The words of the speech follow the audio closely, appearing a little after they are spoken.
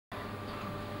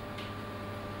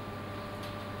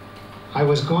I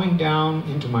was going down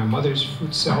into my mother's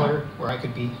fruit cellar where I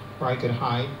could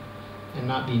hide and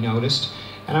not be noticed,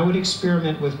 and I would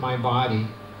experiment with my body,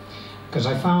 because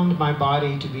I found my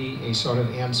body to be a sort of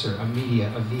answer, a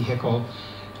media, a vehicle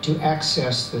to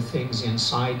access the things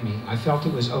inside me. I felt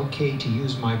it was okay to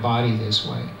use my body this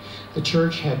way. The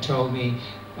church had told me,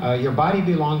 your body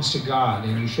belongs to God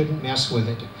and you shouldn't mess with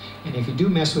it. And if you do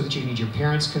mess with it, you need your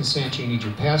parents' consent, you need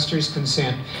your pastor's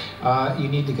consent, you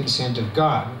need the consent of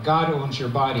God. God owns your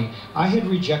body. I had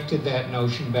rejected that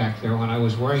notion back there when I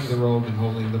was wearing the robe and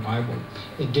holding the Bible.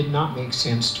 It did not make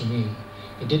sense to me.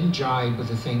 It didn't jive with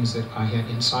the things that I had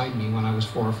inside me when I was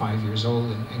 4 or 5 years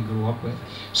old and grew up with.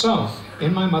 So,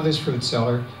 in my mother's fruit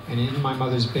cellar and in my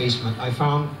mother's basement, I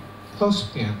found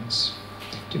clothespins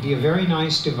to be a very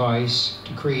nice device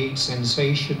to create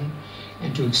sensation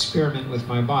and to experiment with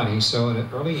my body. So at an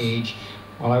early age,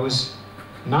 while I was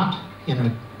not in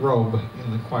the robe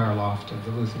in the choir loft of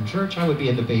the Lutheran church, I would be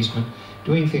in the basement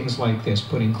doing things like this,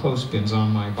 putting clothespins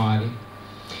on my body.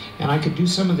 And I could do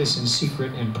some of this in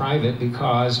secret and private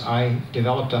because I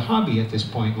developed a hobby at this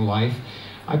point in life.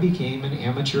 I became an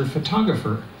amateur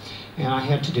photographer. And I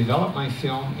had to develop my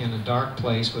film in a dark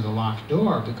place with a locked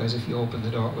door, because if you open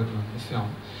the door, it would ruin the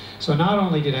film. So not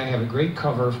only did I have a great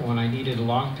cover for when I needed a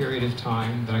long period of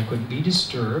time that I couldn't be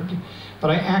disturbed, but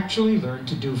I actually learned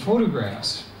to do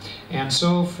photographs. And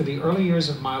so for the early years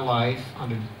of my life,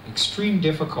 under extreme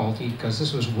difficulty, because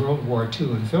this was World War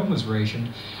II and film was rationed,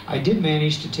 I did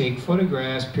manage to take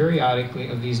photographs periodically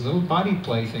of these little body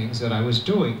playthings that I was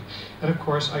doing. And of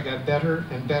course, I got better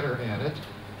and better at it.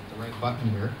 The right button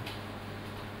here.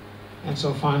 And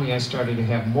so finally I started to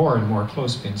have more and more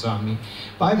clothespins on me.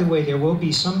 By the way, there will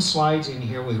be some slides in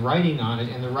here with writing on it,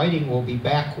 and the writing will be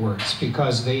backwards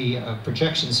because the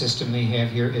projection system they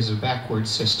have here is a backwards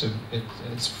system.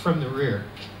 It's from the rear,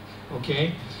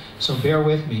 okay? So bear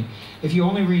with me. If you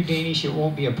only read Danish, it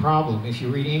won't be a problem. If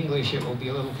you read English, it will be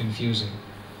a little confusing.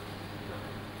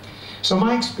 So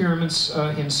my experiments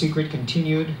in secret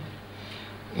continued.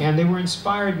 And they were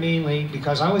inspired mainly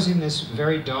because I was in this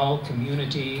very dull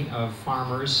community of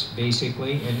farmers,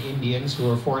 basically, and Indians who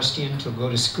were forced in to go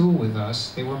to school with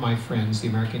us. They were my friends, the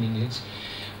American Indians.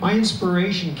 My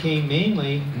inspiration came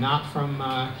mainly not from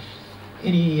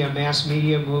any mass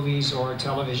media movies or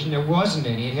television. There wasn't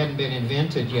any. It hadn't been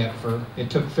invented yet. It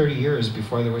took 30 years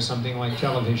before there was something like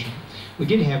television. We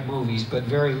did have movies, but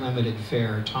very limited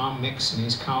fare. Tom Mix and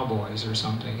his Cowboys or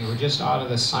something. They were just out of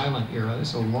the silent era.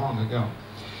 This was so long ago.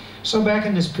 So back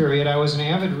in this period, I was an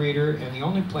avid reader, and the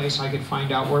only place I could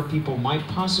find out where people might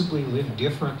possibly live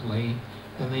differently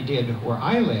than they did where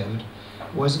I lived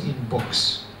was in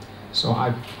books. So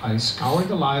I scoured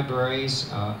the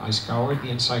libraries, I scoured the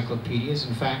encyclopedias.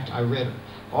 In fact, I read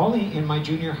in my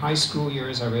junior high school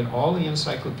years, I read all the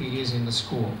encyclopedias in the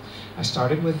school. I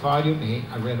started with volume A,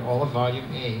 I read all of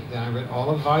volume A, then I read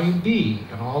all of volume B,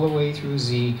 and all the way through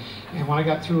Z. And when I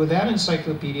got through with that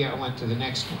encyclopedia, I went to the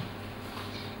next one.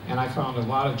 And I found a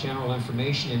lot of general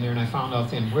information in there, and I found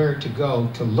out then where to go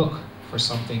to look for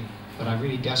something that I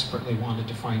really desperately wanted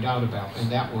to find out about.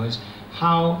 And that was,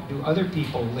 how do other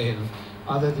people live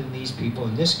other than these people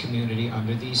in this community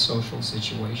under these social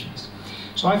situations?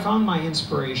 So I found my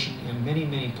inspiration in many,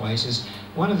 many places.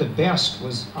 One of the best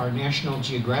was our National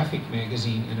Geographic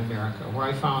magazine in America, where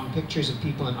I found pictures of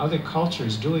people in other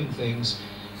cultures doing things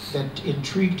that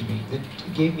intrigued me, that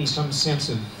gave me some sense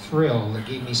of thrill, that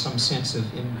gave me some sense of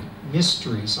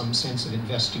mystery, some sense of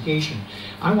investigation.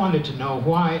 I wanted to know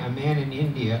why a man in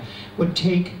India would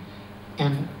take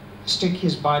and stick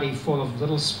his body full of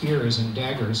little spears and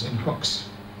daggers and hooks.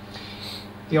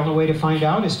 The only way to find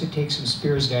out is to take some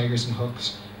spears, daggers, and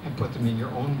hooks and put them in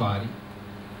your own body,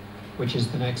 which is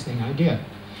the next thing I did.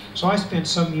 So I spent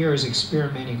some years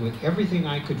experimenting with everything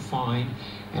I could find,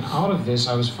 and out of this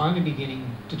I was finally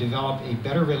beginning to develop a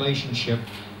better relationship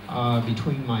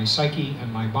between my psyche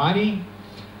and my body,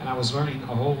 and I was learning a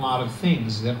whole lot of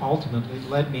things that ultimately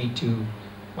led me to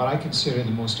what I consider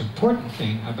the most important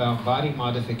thing about body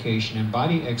modification and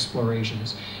body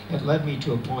explorations. It led me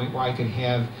to a point where I could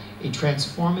have a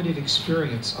transformative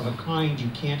experience of a kind you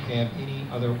can't have any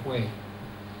other way.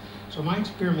 So my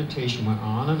experimentation went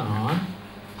on and on.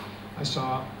 I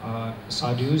saw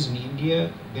sadhus in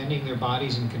India bending their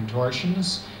bodies in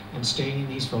contortions and staying in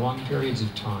these for long periods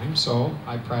of time. So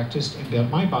I practiced and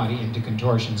bent my body into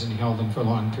contortions and held them for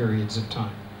long periods of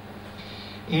time.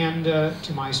 And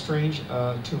to my surprise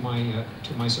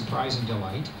and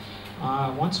delight,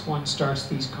 once one starts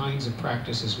these kinds of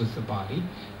practices with the body,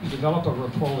 you develop a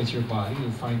rapport with your body.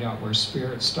 You find out where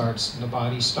spirit starts and the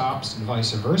body stops, and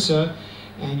vice versa.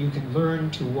 and you can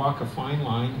learn to walk a fine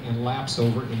line and lapse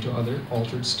over into other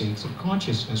altered states of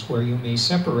consciousness where you may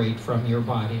separate from your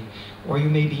body, or you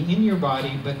may be in your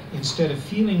body, but instead of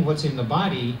feeling what's in the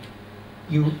body,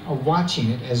 you are watching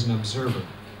it as an observer.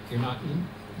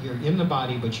 You're in the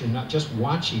body, but you're not just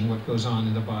watching what goes on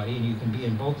in the body, and you can be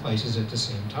in both places at the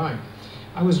same time.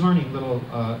 I was learning little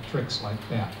tricks like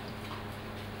that.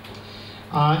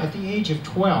 At the age of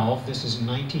 12, this is in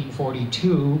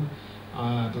 1942,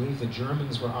 I believe the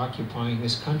Germans were occupying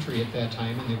this country at that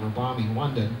time and they were bombing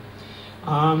London.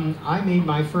 I made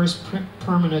my first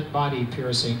permanent body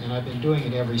piercing, and I've been doing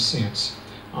it ever since,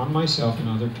 on myself and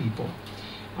other people.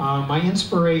 My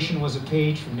inspiration was a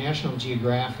page from National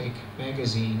Geographic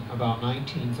magazine about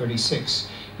 1936.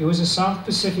 It was a South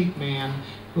Pacific man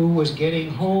who was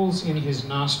getting holes in his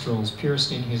nostrils,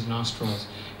 pierced in his nostrils.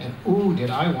 And ooh, did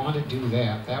I want to do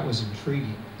that. That was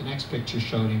intriguing. The next picture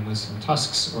showed him with some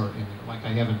tusks, or like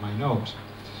I have in my nose.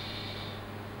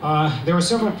 There were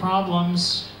several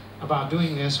problems about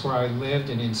doing this where I lived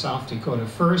and in South Dakota.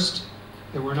 First,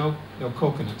 there were no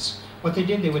coconuts. What they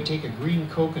did, they would take a green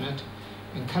coconut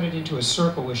and cut it into a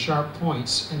circle with sharp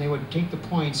points, and they would take the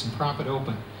points and prop it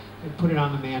open. They'd put it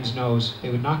on the man's nose. They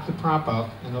would knock the prop up,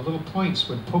 and the little points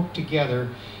would poke together,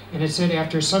 and it said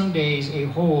after some days a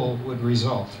hole would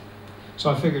result. So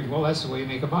I figured, well, that's the way you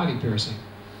make a body piercing.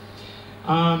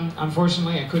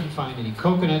 Unfortunately, I couldn't find any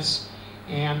coconuts,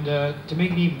 and to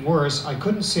make it even worse, I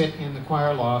couldn't sit in the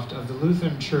choir loft of the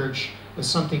Lutheran church with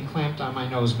something clamped on my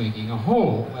nose making a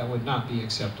hole. That would not be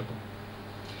acceptable.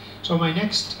 So my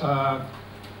next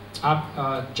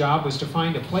job was to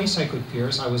find a place I could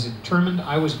pierce. I was determined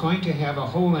I was going to have a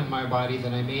hole in my body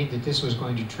that I made, that this was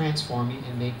going to transform me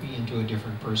and make me into a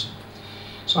different person.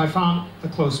 So I found the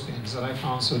clothespins that I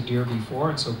found so dear before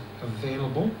and so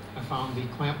available. I found the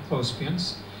clamp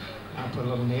clothespins. I put a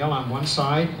little nail on one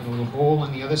side and a little hole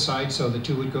on the other side so the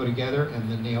two would go together and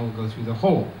the nail would go through the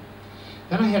hole.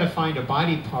 Then I had to find a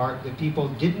body part that people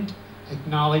didn't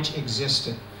acknowledge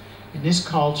existed. In this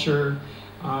culture,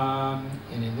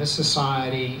 and in this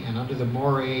society, and under the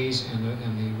mores and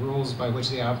the rules by which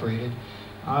they operated,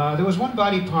 there was one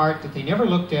body part that they never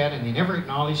looked at and they never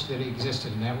acknowledged that it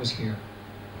existed, and that was here.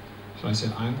 So I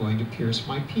said, I'm going to pierce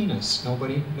my penis.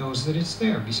 Nobody knows that it's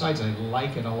there. Besides, I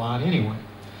like it a lot anyway.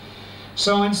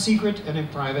 So in secret and in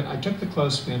private, I took the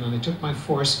clothespin and I took my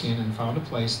foreskin and found a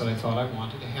place that I thought I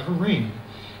wanted to have a ring.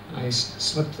 I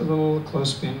slipped the little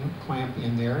clothespin clamp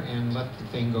in there and let the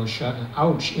thing go shut, and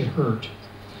ouch, it hurt.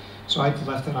 So I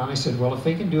left it on. I said, well, if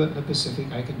they can do it in the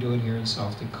Pacific, I can do it here in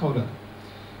South Dakota.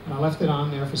 And I left it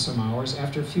on there for some hours.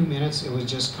 After a few minutes, it was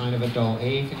just kind of a dull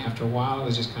ache, and after a while, it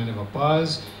was just kind of a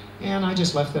buzz. And I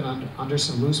just left it under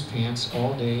some loose pants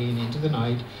all day and into the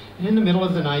night. And in the middle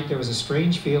of the night, there was a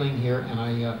strange feeling here, and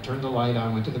I turned the light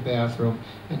on, went to the bathroom,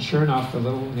 and sure enough, the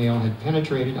little nail had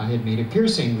penetrated. I had made a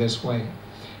piercing this way.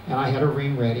 And I had a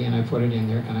ring ready, and I put it in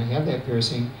there, and I had that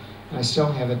piercing, and I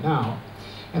still have it now.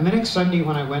 And the next Sunday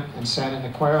when I went and sat in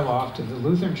the choir loft of the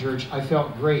Lutheran church, I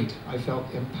felt great. I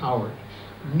felt empowered.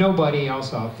 Nobody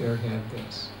else out there had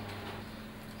this.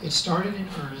 It started in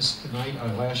earnest the night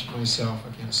I lashed myself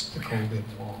against the COVID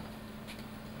wall.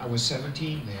 I was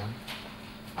 17 then.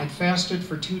 I'd fasted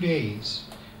for 2 days,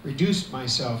 reduced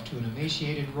myself to an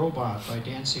emaciated robot by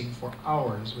dancing for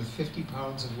hours with 50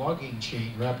 pounds of logging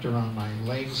chain wrapped around my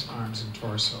legs, arms, and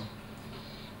torso.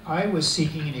 I was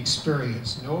seeking an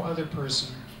experience no other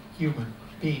person, human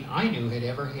being I knew had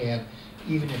ever had,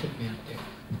 even if it meant death.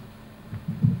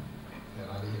 Get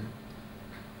out of here.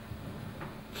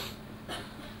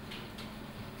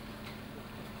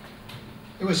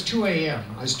 It was 2 a.m.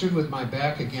 I stood with my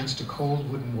back against a cold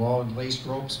wooden wall and laced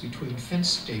ropes between fence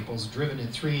staples driven at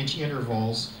 3-inch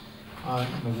intervals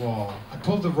in the wall. I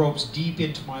pulled the ropes deep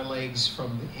into my legs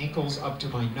from the ankles up to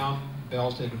my numb,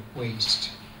 belted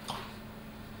waist.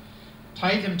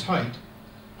 Tied them tight,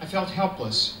 I felt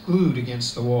helpless, glued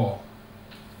against the wall.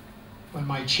 When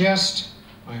my chest,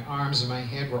 my arms, and my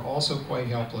head were also quite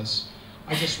helpless,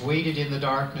 I just waited in the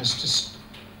darkness,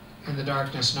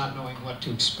 not knowing what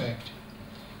to expect.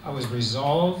 I was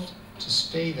resolved to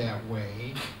stay that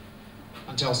way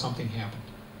until something happened.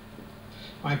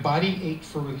 My body ached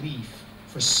for relief,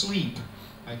 for sleep.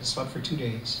 I had slept for 2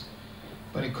 days,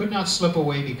 but it could not slip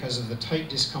away because of the tight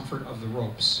discomfort of the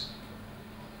ropes.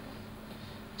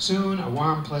 Soon, a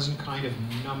warm, pleasant kind of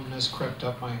numbness crept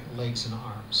up my legs and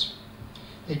arms.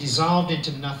 They dissolved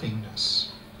into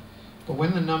nothingness. But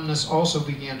when the numbness also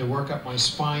began to work up my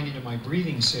spine into my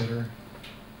breathing center,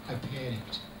 I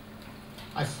panicked.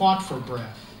 I fought for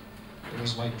breath. It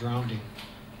was like drowning.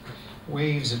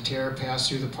 Waves of terror passed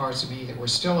through the parts of me that were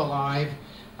still alive.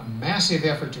 A massive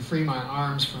effort to free my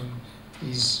arms from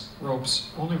these ropes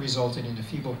only resulted in a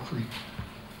feeble creak.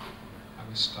 I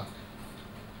was stuck.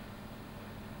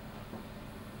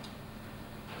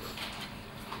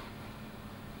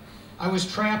 I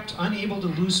was trapped, unable to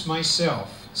loose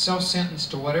myself,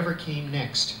 self-sentenced to whatever came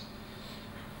next.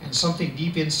 And something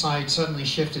deep inside suddenly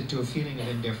shifted to a feeling of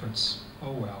indifference.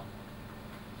 Oh well.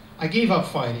 I gave up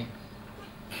fighting.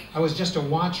 I was just a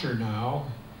watcher now,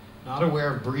 not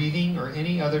aware of breathing or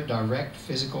any other direct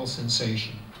physical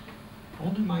sensation.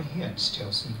 Only my head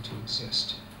still seemed to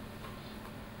exist.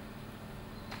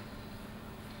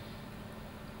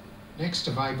 Next,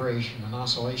 a vibration, an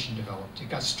oscillation developed. It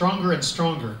got stronger and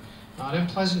stronger. Not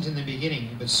unpleasant in the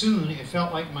beginning, but soon it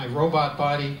felt like my robot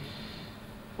body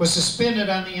was suspended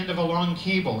on the end of a long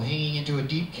cable hanging into a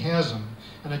deep chasm,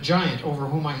 and a giant over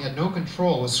whom I had no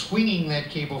control was swinging that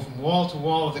cable from wall to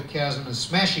wall of the chasm and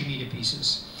smashing me to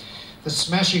pieces. The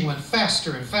smashing went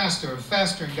faster and faster and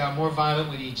faster and got more violent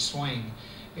with each swing.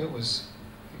 It was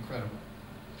incredible.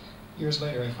 Years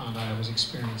later, I found out I was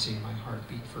experiencing my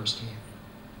heartbeat firsthand.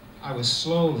 I was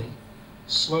slowly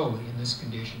in this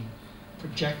condition,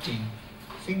 projecting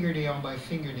fingernail by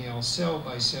fingernail, cell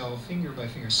by cell, finger by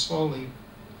finger, slowly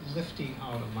lifting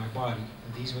out of my body.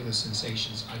 And these were the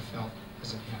sensations I felt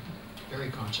as it happened,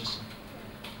 very consciously.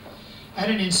 At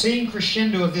an insane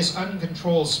crescendo of this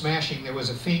uncontrolled smashing, there was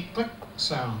a faint click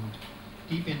sound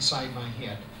deep inside my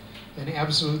head, then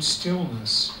absolute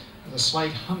stillness with a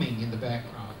slight humming in the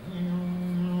background.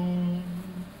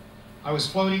 I was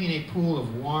floating in a pool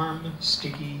of warm,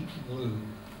 sticky glue,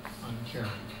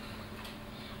 uncaring.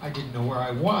 I didn't know where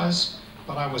I was,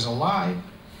 but I was alive,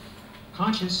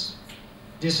 conscious,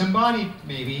 disembodied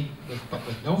maybe, but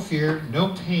with no fear,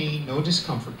 no pain, no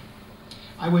discomfort.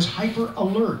 I was hyper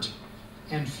alert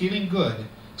and feeling good,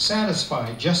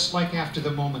 satisfied, just like after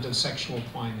the moment of sexual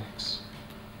climax.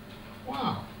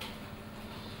 Wow.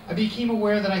 I became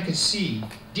aware that I could see,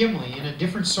 dimly, in a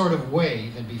different sort of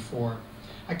way than before.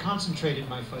 I concentrated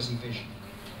my fuzzy vision.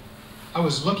 I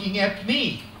was looking at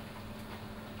me,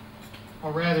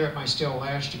 or rather at my still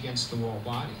lashed against the wall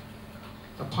body.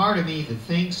 The part of me that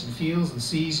thinks and feels and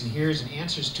sees and hears and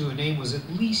answers to a name was at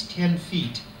least 10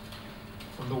 feet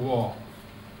from the wall.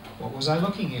 What was I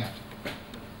looking at?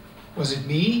 Was it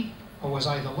me, or was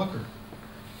I the looker?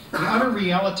 The utter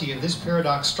reality of this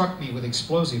paradox struck me with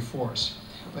explosive force,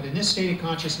 but in this state of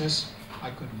consciousness, I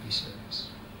couldn't be serious.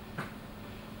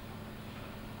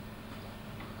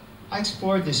 I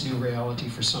explored this new reality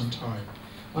for some time.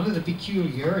 One of the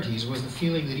peculiarities was the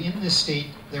feeling that in this state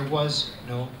there was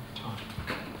no time.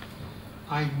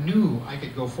 I knew I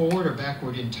could go forward or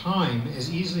backward in time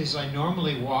as easily as I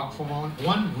normally walk from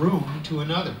one room to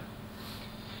another.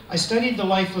 I studied the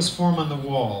lifeless form on the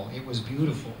wall. It was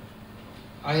beautiful.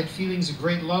 I had feelings of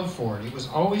great love for it. It was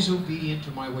always obedient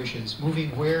to my wishes,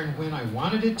 moving where and when I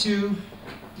wanted it to,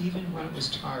 even when it was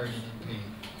tired and in pain.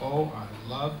 Oh, I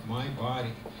loved my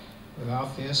body.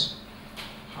 Without this,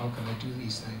 how could I do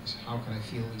these things? How could I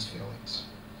feel these feelings?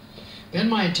 Then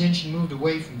my attention moved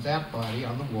away from that body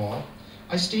on the wall.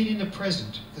 I stayed in the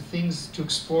present. The things to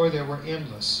explore there were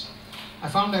endless. I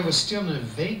found I was still in a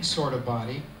vague sort of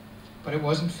body, but it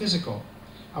wasn't physical.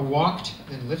 I walked,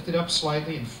 then lifted up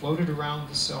slightly and floated around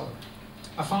the cellar.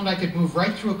 I found I could move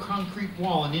right through a concrete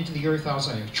wall and into the earth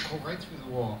outside. I could go right through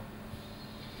the wall.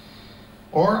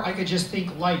 Or I could just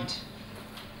think light,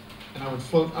 and I would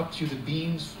float up through the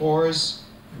beams, floors,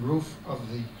 and roof of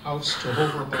the house to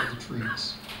hover above the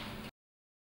trees.